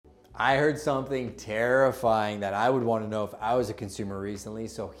I heard something terrifying that I would want to know if I was a consumer recently,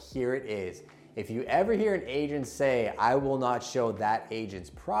 so here it is. If you ever hear an agent say, I will not show that agent's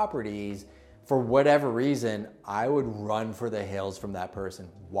properties for whatever reason, I would run for the hills from that person.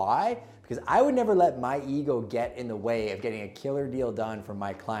 Why? Because I would never let my ego get in the way of getting a killer deal done for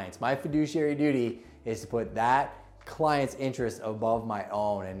my clients. My fiduciary duty is to put that client's interests above my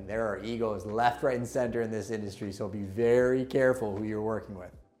own, and there are egos left, right, and center in this industry, so be very careful who you're working with.